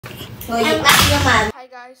Người Việt Nam nhưng mà Hi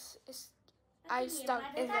guys, I stuck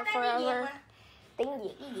in there forever. tiếng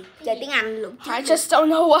Việt cái gì? Trời tiếng Anh luôn. I just don't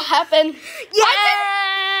know what happened.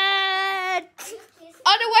 Yeah!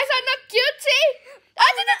 Otherwise, I'm not guilty.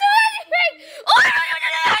 I didn't do anything.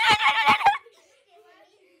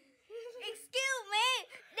 Excuse me,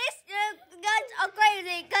 these guys are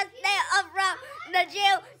crazy because they are around the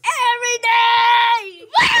jail every day.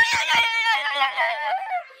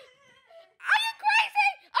 Are you crazy?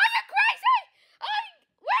 Are you crazy?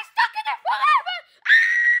 We're stuck in there forever.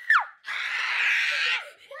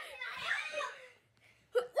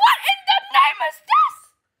 What in the name is this?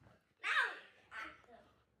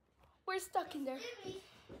 We're stuck in there.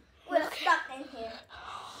 We're stuck in here.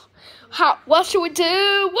 What should we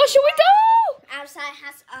do? What should we do? Outside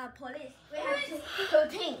has police. We have to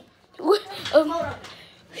think. Hold on.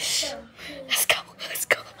 Let's go. Let's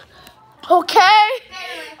go. Okay.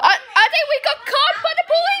 I think we got caught by the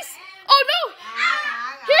police. Oh no.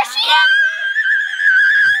 Here she is.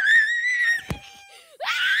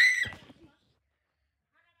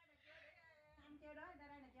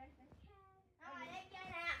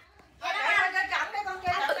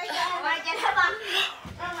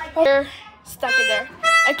 We're stuck in there.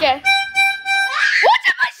 Okay. What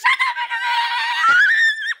am I shut up?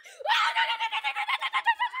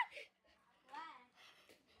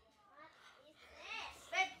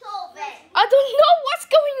 I don't know what's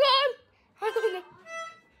going on. I don't know.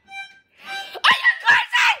 Are you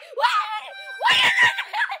crazy?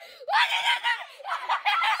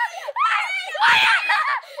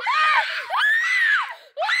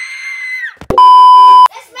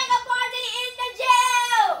 Let's make a party in the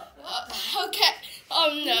jail. Okay. Oh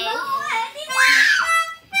no. Are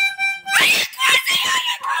you crazy? Are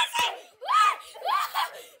you crazy?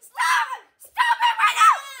 Stop! Stop it right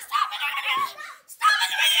now! Stop it right now! Stop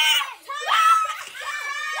it right now!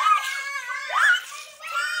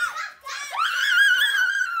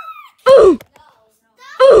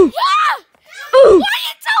 What are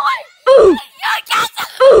you doing? You can't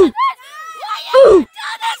do this! Why you do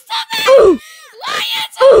this to me? Why you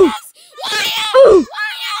do this? Why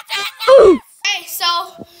you do this? Okay, so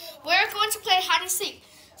we're going to play hide and seek.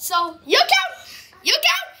 So you count,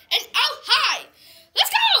 and I'll hide. Let's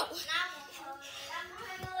go!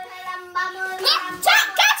 Look,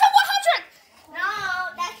 count to 100. No,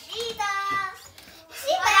 that's Sheeta.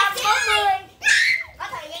 Sheeta là 40. Có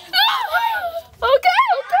thời gian. Okay.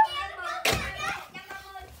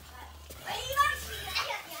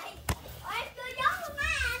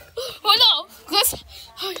 Oh no, let's.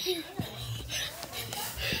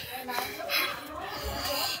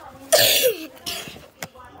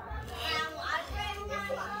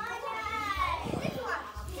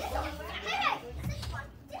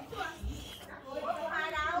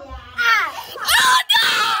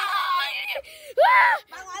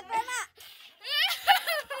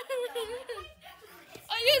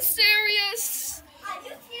 Are you serious?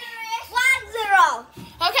 1-0.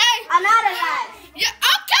 Okay. Another guy. Yeah,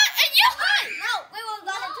 okay, and you hide. No, we will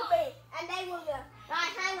go to be, and they will go. Rồi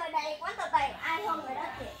hai người này quán tờ tiền, ai không người đó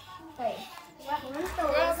tiền. Tiền. Quán tờ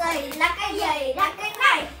gì là cái gì? Là cái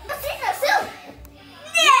này. Nó xích là siêu.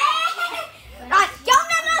 Yeah. Rồi trốn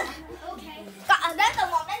lên luôn. Còn đến từ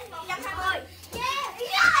 1 đến 120. Yeah.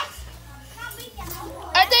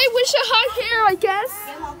 I think we should hide here, I guess.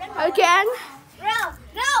 Again.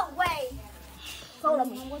 No way. Rồi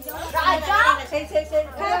trốn.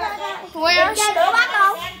 Where? Chơi rửa bát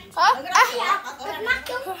không? Huh? Bịt mắt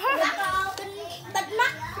chứ. Bịt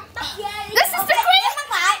mắt. Bắt dê. This is the queen. Mắt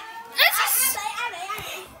lại. This is.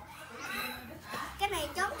 Cái này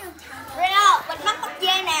trốn trong thằng. Real, bịt mắt bắt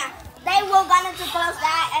dê nè. They will gonna to close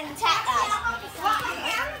that and attack us.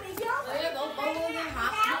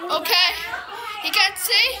 Okay. You can't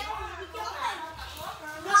see?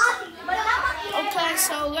 Okay,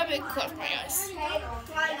 so let me close my eyes.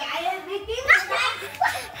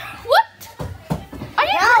 What? Are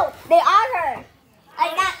you? No, the other.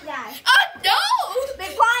 Like that guy. Oh no! Be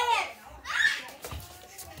quiet.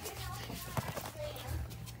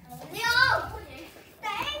 No.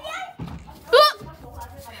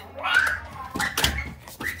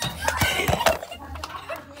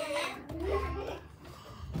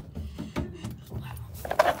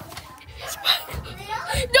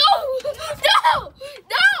 No! No!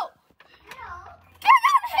 No! Get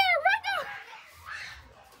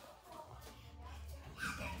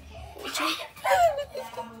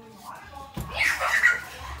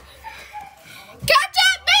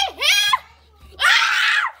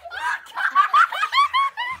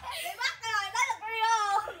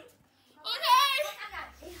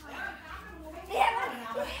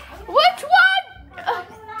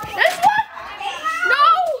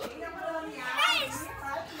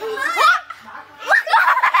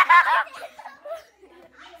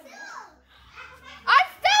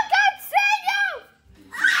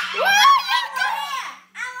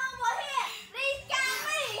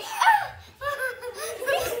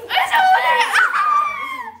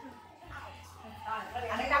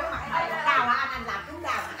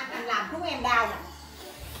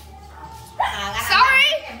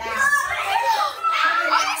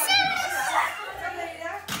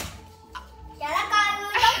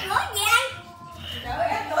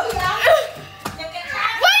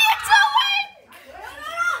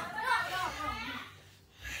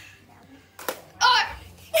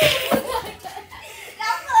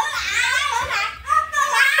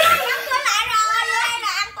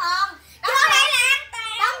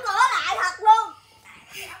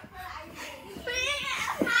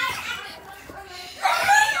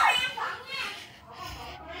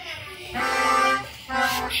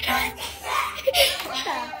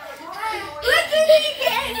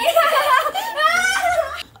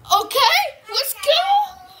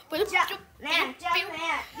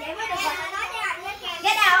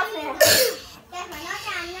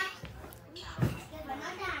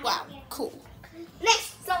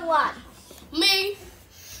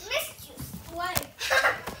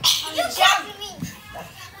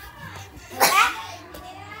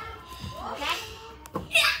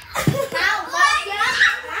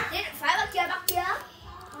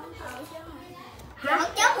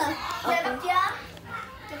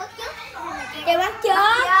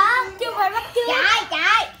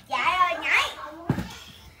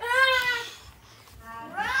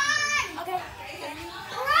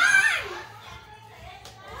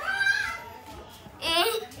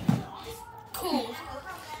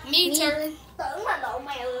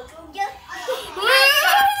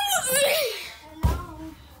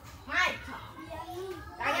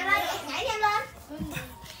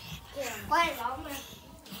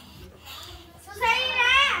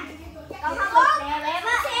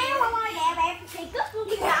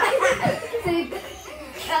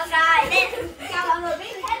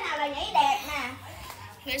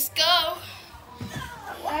Let's go.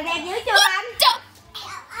 Rồi đẹp dữ chưa anh?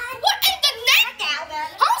 What in the name?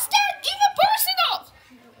 How's that even personal?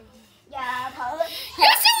 Giờ thử.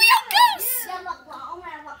 Yes, we are goose. Giờ vật lộn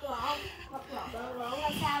nè, vật lộn là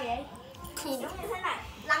sao vậy? Cool. Giống như thế này,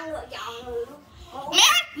 lăn ngựa tròn người luôn.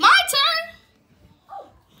 Man, my turn.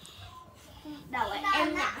 Đầu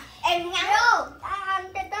em ngắn luôn.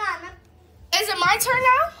 Anh trên đó anh. Is it my turn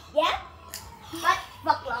now? Dạ.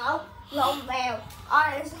 Vật lộn vèo. Lộn đi.